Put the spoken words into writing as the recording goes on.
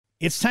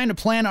It's time to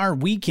plan our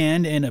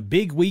weekend, and a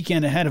big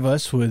weekend ahead of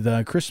us with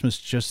Christmas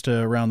just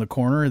around the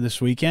corner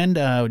this weekend.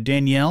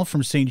 Danielle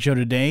from St. Joe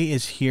Today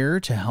is here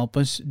to help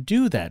us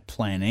do that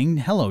planning.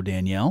 Hello,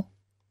 Danielle.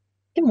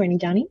 Good morning,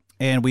 Johnny.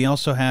 And we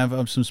also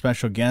have some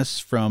special guests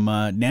from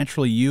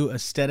Naturally You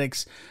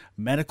Aesthetics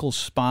Medical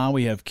Spa.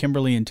 We have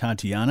Kimberly and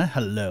Tatiana.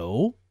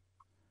 Hello.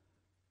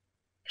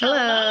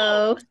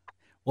 Hello.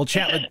 We'll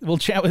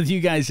chat with you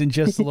guys in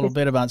just a little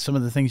bit about some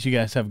of the things you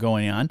guys have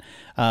going on.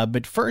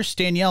 But first,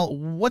 Danielle,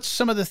 what's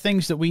some of the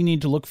things that we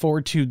need to look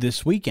forward to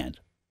this weekend?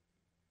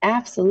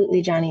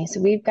 Absolutely, Johnny.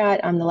 So we've got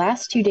the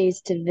last 2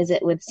 days to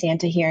visit with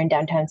Santa here in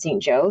downtown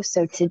St. Joe.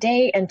 So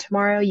today and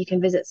tomorrow, you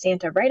can visit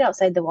Santa right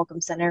outside the Welcome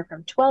Center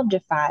from 12 to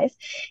 5.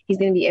 He's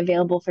going to be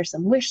available for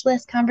some wish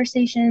list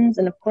conversations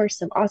and, of course,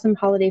 some awesome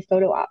holiday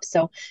photo ops.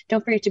 So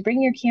don't forget to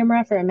bring your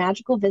camera for a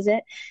magical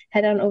visit.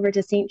 Head on over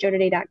to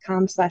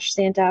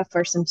stjoetoday.com/Santa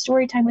for some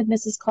story time with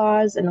Mrs.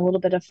 Claus and a little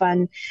bit of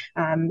fun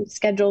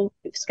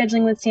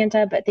scheduling with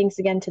Santa. But thanks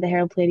again to the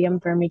Herald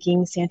Palladium for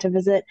making Santa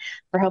Visit,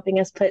 for helping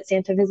us put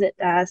Santa Visit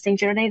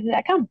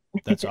stjoetoday.com.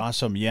 That's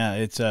awesome. Yeah,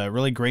 it's a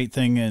really great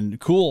thing and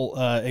cool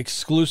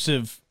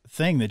exclusive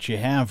thing that you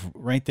have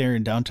right there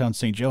in downtown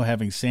St. Joe,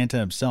 having Santa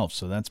himself.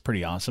 So that's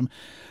pretty awesome.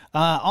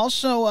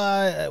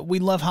 Also, we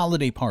love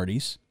holiday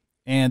parties,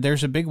 and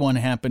there's a big one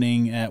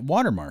happening at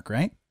Watermark,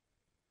 right?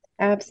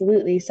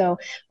 Absolutely. So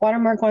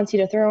Watermark wants you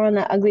to throw on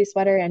that ugly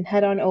sweater and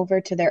head on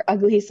over to their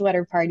ugly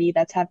sweater party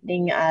that's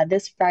happening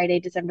this Friday,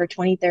 December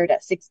 23rd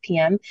at 6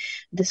 p.m.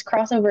 This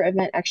crossover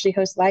event actually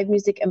hosts live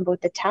music in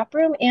both the tap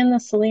room and the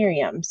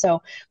solarium.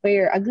 So wear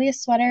your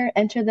ugliest sweater,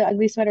 enter the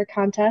ugly sweater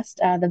contest.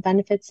 The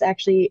benefits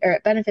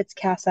it benefits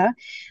CASA.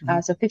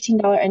 So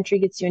 $15 entry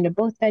gets you into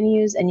both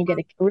venues, and you get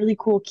a really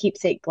cool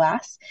keepsake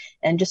glass.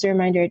 And just a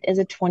reminder, it is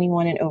a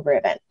 21 and over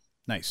event.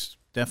 Nice.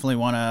 Definitely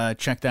want to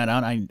check that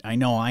out. I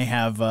know I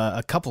have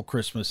a couple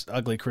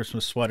ugly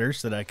Christmas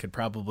sweaters that I could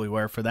probably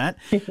wear for that.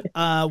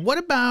 What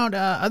about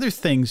other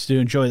things to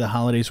enjoy the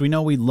holidays? We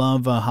know we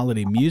love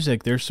holiday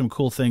music. There's some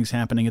cool things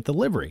happening at the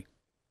Livery.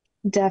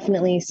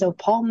 Definitely. So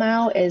Paul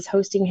Mao is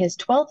hosting his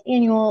 12th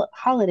annual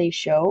holiday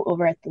show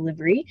over at the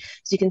Livery.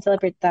 So you can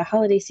celebrate the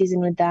holiday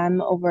season with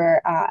them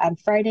over on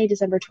Friday,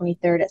 December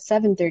 23rd at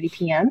 7:30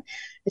 p.m.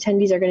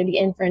 Attendees are going to be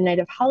in for a night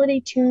of holiday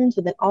tunes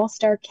with an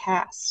all-star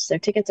cast. So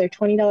tickets are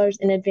 $20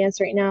 in advance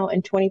right now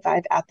and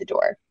 $25 at the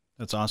door.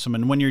 That's awesome.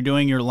 And when you're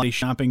doing your holiday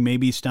shopping,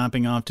 maybe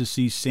stopping off to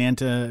see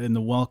Santa in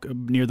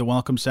near the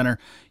Welcome Center,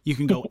 you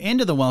can go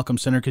into the Welcome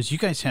Center because you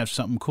guys have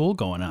something cool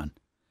going on.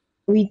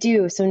 We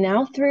do. So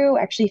now through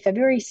actually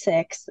February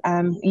 6th,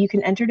 you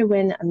can enter to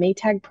win a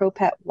Maytag Pro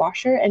Pet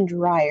washer and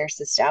dryer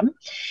system.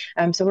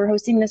 So we're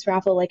hosting this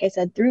raffle, like I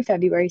said, through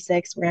February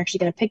 6th. We're actually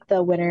going to pick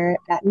the winner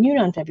at noon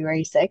on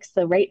February 6th,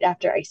 so right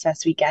after Ice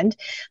Fest weekend.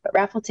 But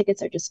raffle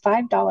tickets are just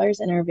 $5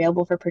 and are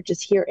available for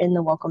purchase here in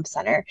the Welcome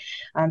Center.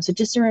 So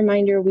just a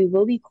reminder, we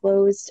will be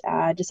closed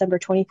December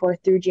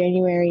 24th through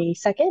January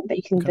 2nd, but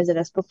you can visit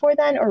us before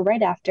then or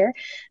right after.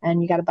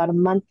 And you got about a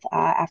month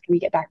after we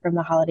get back from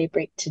the holiday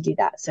break to do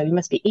that. So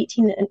you must be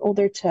 18 and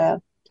older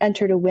to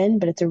enter to win,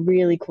 but it's a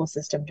really cool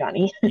system,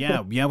 Johnny.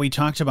 Yeah, we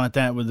talked about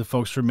that with the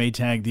folks from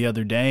Maytag the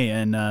other day,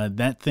 and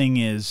that thing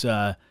is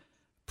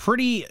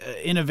pretty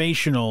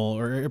innovational,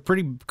 or a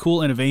pretty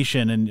cool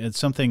innovation, and it's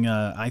something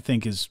I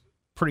think is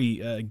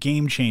pretty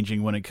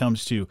game-changing when it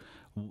comes to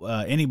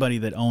anybody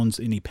that owns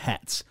any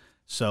pets.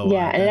 So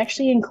yeah, and it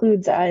actually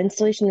includes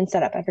installation and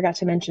setup. I forgot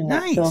to mention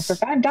that. Nice. So for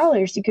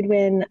 $5, you could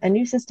win a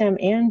new system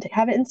and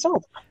have it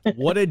installed.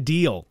 What a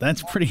deal.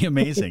 That's pretty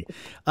amazing.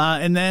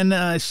 And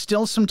then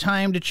still some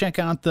time to check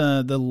out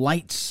the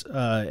lights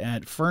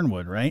at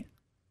Fernwood, right?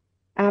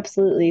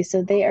 Absolutely.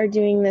 So they are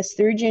doing this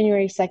through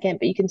January 2nd,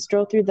 but you can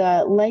stroll through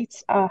the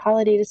lights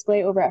holiday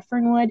display over at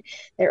Fernwood.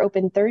 They're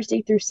open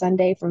Thursday through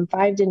Sunday from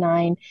 5 to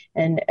 9,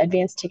 and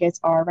advance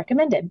tickets are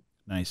recommended.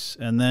 Nice.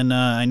 And then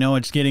I know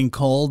it's getting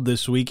cold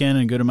this weekend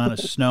and a good amount of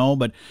snow,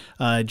 but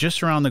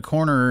just around the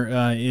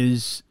corner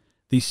is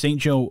the St.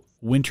 Joe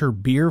Winter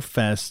Beer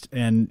Fest,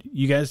 and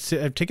you guys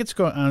have tickets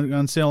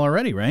on sale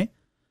already, right?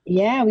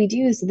 Yeah, we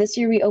do. So this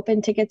year we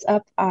opened tickets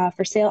up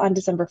for sale on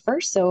December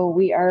 1st. So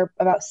we are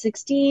about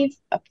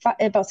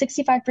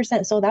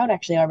 65% sold out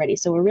actually already.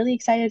 So we're really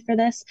excited for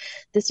this.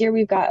 This year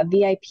we've got a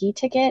VIP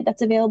ticket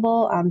that's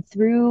available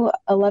through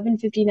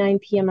 11:59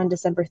 p.m. on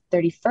December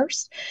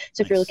 31st.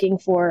 So if you're looking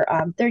for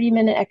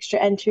 30-minute extra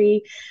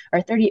entry or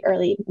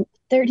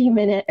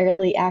 30-minute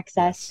early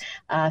access,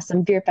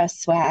 some Beer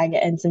Fest swag,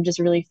 and some just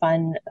really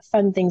fun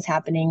things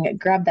happening,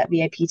 grab that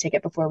VIP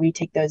ticket before we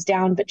take those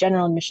down. But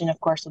general admission, of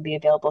course, will be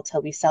available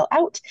till we sell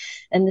out.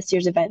 And this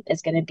year's event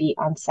is going to be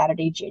on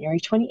Saturday, January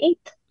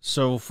 28th.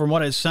 So from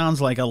what it sounds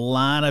like, a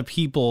lot of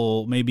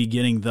people may be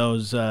getting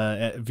those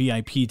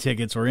VIP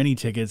tickets or any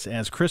tickets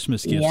as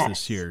Christmas gifts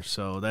this year.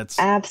 So that's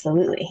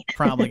absolutely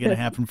probably going to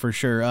happen for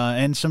sure.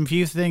 And some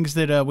few things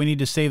that we need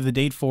to save the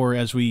date for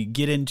as we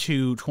get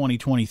into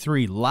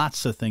 2023.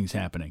 Lots of things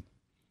happening.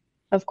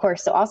 Of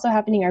course. So also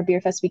happening our Beer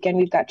Fest weekend,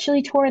 we've got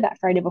Chili Tour that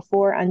Friday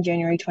before on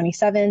January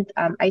 27th.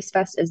 Ice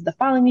Fest is the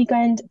following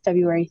weekend,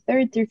 February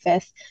 3rd through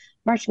 5th.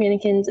 March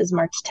Mannequins is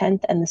March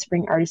 10th, and the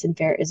Spring Artisan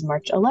Fair is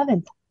March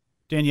 11th.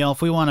 Danielle,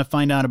 if we want to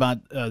find out about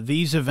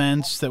these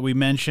events that we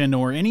mentioned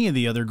or any of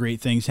the other great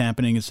things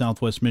happening in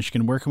Southwest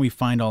Michigan, where can we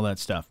find all that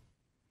stuff?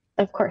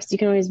 Of course, you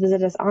can always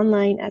visit us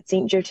online at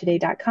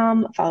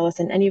stjoetoday.com, follow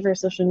us on any of our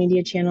social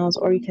media channels,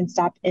 or you can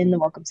stop in the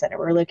Welcome Center.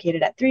 We're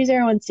located at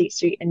 301 State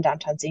Street in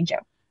downtown St. Joe.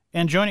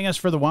 And joining us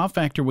for the Wow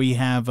Factor, we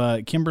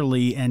have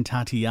Kimberly and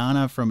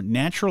Tatiana from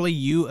Naturally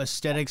You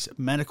Aesthetics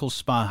Medical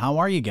Spa. How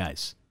are you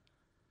guys?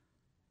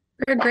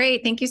 We're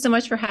great. Thank you so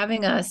much for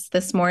having us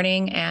this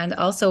morning, and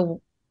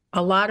also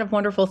a lot of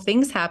wonderful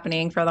things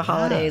happening for the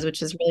holidays,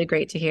 which is really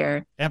great to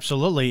hear.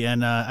 Absolutely.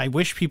 And I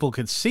wish people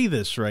could see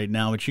this right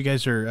now, but you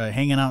guys are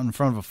hanging out in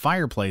front of a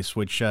fireplace,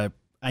 which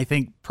I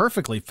think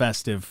perfectly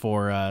festive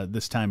for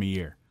this time of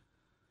year.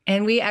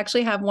 And we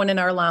actually have one in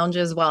our lounge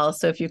as well.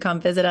 So if you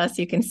come visit us,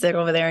 you can sit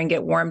over there and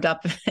get warmed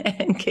up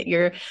and get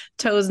your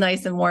toes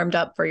nice and warmed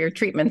up for your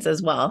treatments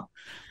as well.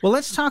 Well,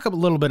 let's talk a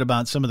little bit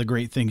about some of the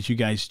great things you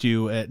guys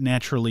do at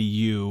Naturally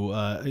You.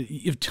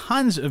 You have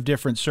tons of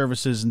different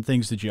services and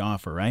things that you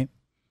offer, right?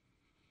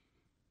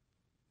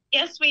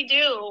 Yes, we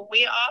do.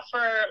 We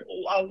offer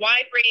a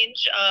wide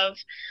range of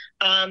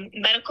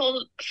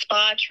medical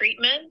spa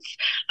treatments.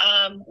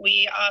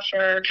 We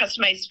offer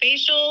customized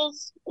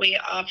facials. We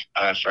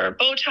offer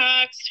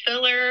Botox,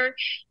 filler.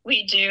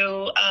 We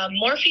do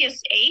Morpheus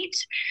 8,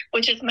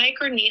 which is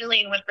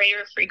microneedling with radio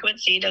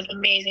frequency, does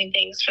amazing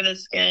things for the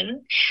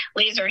skin.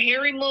 Laser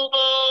hair removal,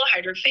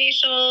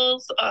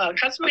 hydrofacials,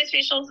 customized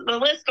facials. The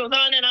list goes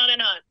on and on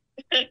and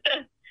on.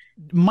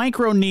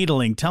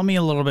 Microneedling. Tell me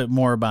a little bit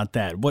more about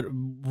that.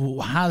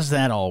 How's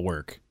that all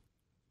work?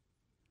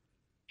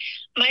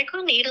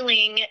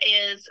 Microneedling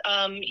is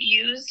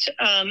used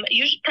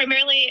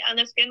primarily on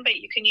the skin, but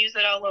you can use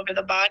it all over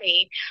the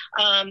body.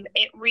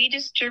 It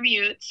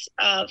redistributes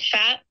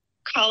fat,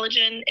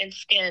 collagen, and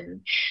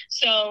skin.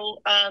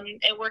 So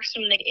it works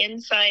from the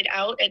inside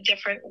out at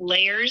different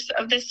layers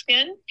of the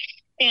skin.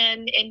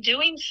 And in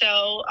doing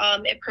so,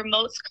 it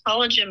promotes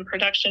collagen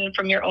production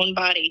from your own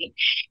body.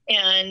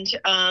 And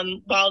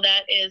while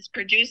that is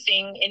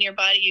producing in your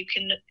body, you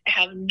can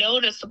have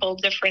noticeable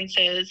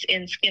differences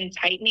in skin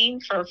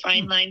tightening for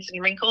fine lines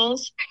and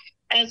wrinkles,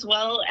 as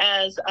well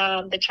as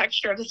the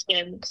texture of the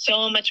skin.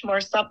 So much more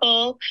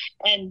supple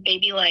and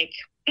baby-like.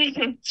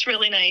 It's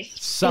really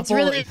nice. Supple,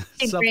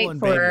 it's really great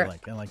for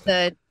I like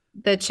that.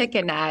 The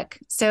chicken neck.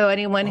 So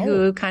anyone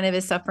who kind of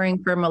is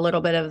suffering from a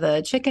little bit of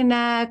the chicken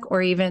neck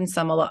or even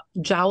some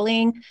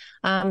jowling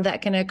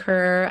that can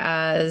occur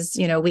as,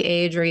 we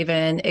age, or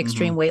even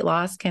extreme weight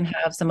loss can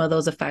have some of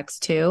those effects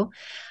too.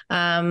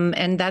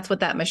 And that's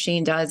what that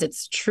machine does.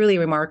 It's truly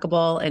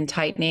remarkable and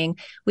tightening.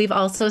 We've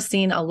also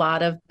seen a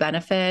lot of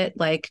benefit,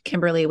 like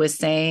Kimberly was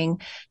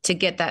saying, to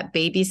get that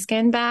baby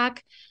skin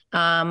back.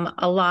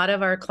 A lot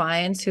of our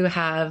clients who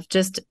have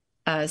just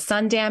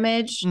sun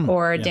damage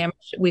or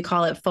damage, we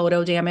call it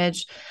photo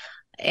damage.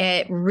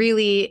 It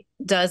really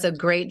does a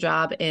great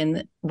job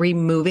in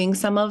removing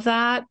some of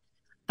that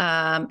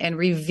and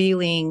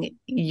revealing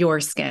your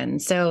skin.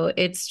 So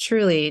it's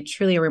truly,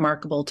 truly a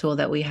remarkable tool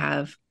that we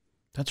have.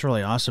 That's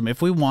really awesome.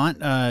 If we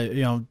want,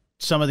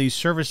 some of these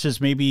services,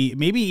 maybe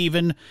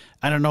even,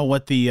 I don't know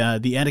what the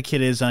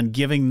etiquette is on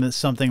giving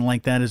something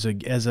like that as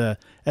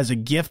a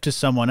gift to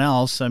someone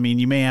else. I mean,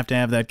 you may have to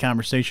have that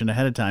conversation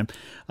ahead of time.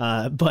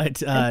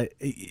 But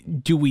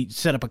do we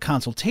set up a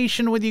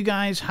consultation with you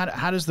guys?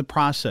 How does the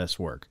process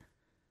work?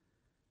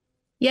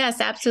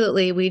 Yes,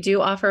 absolutely. We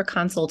do offer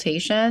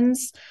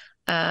consultations.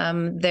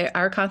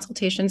 Our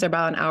consultations are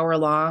about an hour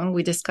long.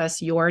 We discuss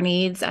your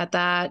needs at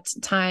that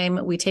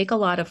time. We take a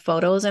lot of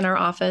photos in our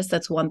office.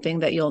 That's one thing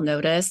that you'll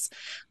notice.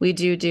 We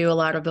do a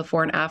lot of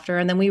before and after,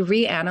 and then we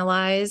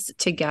reanalyze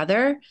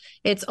together.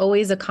 It's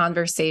always a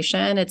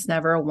conversation. It's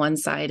never a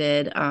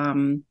one-sided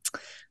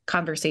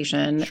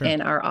conversation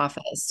in our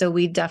office. So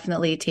we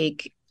definitely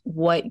take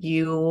what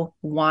you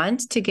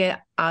want to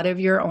get out of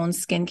your own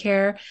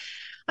skincare.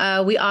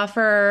 We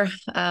offer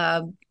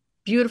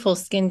beautiful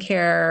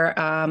skincare,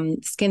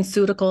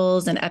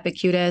 SkinCeuticals and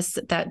Epicutis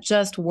that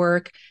just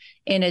work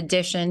in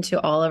addition to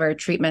all of our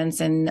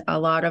treatments. And a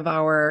lot of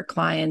our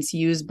clients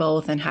use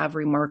both and have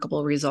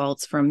remarkable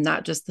results from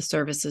not just the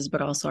services,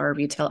 but also our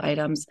retail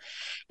items.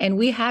 And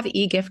we have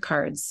e-gift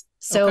cards.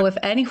 So if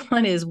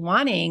anyone is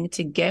wanting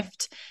to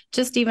gift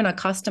just even a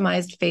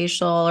customized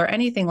facial or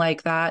anything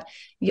like that,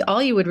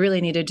 all you would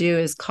really need to do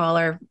is call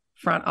our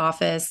front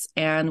office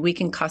and we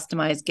can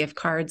customize gift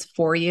cards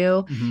for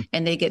you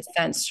and they get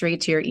sent straight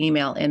to your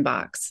email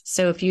inbox.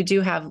 So if you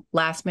do have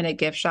last minute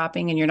gift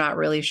shopping and you're not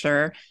really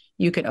sure,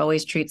 you can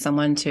always treat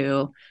someone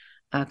to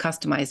a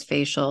customized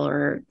facial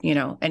or,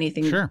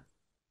 anything. Sure.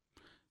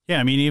 Yeah.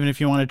 I mean, even if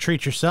you want to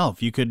treat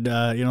yourself, you could,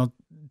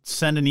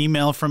 send an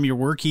email from your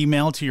work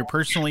email to your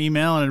personal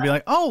email and it'd be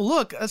like, oh,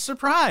 look, a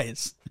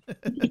surprise.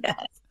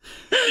 Yes.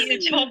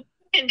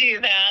 can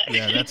do that.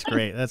 Yeah, that's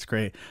great. That's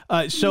great.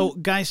 So,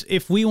 guys,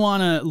 if we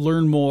want to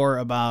learn more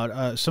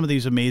about some of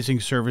these amazing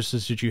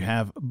services that you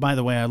have, by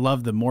the way, I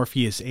love the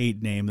Morpheus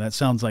 8 name. That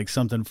sounds like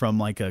something from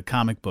like a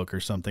comic book or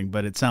something,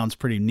 but it sounds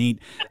pretty neat,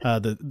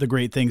 the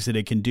great things that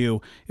it can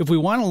do. If we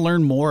want to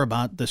learn more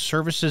about the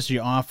services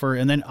you offer,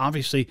 and then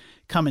obviously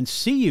come and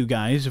see you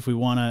guys, if we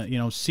want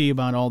to, see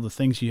about all the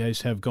things you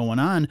guys have going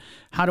on,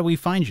 how do we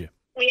find you?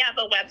 We have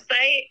a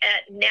website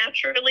at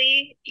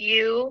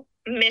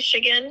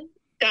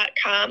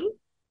naturallyoumichigan.com.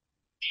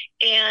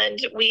 And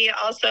we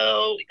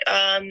also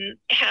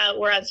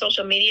we're on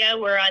social media.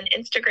 We're on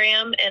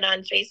Instagram and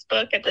on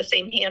Facebook at the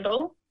same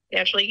handle,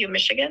 Naturally You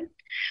Michigan.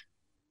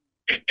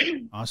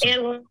 Awesome.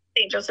 And we're in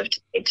St. Joseph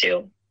today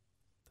too.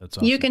 That's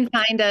awesome. You can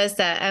find us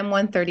at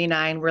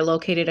M139. We're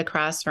located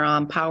across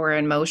from Power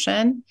in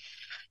Motion.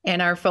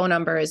 And our phone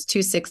number is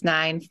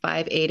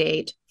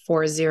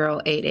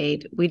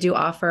 269-588-4088. We do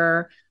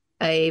offer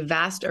a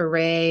vast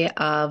array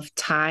of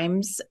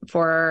times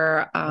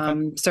for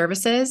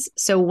services.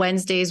 So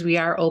Wednesdays, we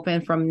are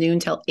open from noon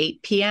till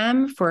 8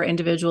 p.m. for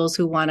individuals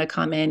who want to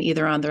come in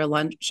either on their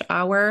lunch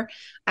hour.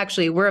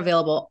 Actually, we're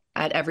available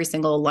at every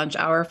single lunch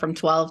hour from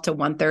 12 to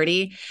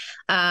 1:30.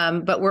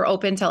 But we're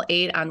open till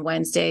 8 on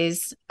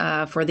Wednesdays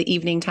for the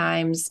evening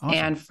times. Awesome.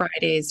 And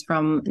Fridays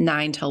from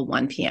 9 till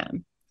 1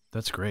 p.m.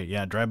 That's great.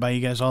 Yeah, drive by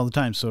you guys all the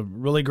time. So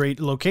really great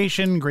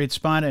location, great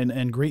spot,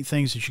 and great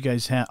things that you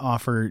guys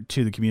offer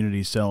to the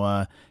community.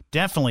 So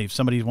definitely, if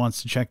somebody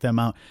wants to check them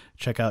out,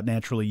 check out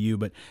Naturally You.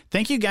 But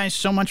thank you guys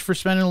so much for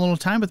spending a little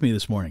time with me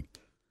this morning.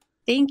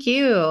 Thank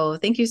you.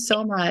 Thank you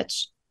so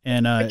much.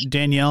 And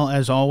Danielle,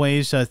 as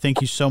always, thank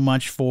you so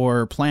much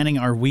for planning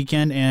our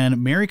weekend,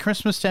 and Merry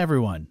Christmas to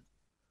everyone.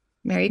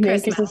 Merry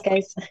Christmas,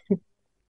 guys.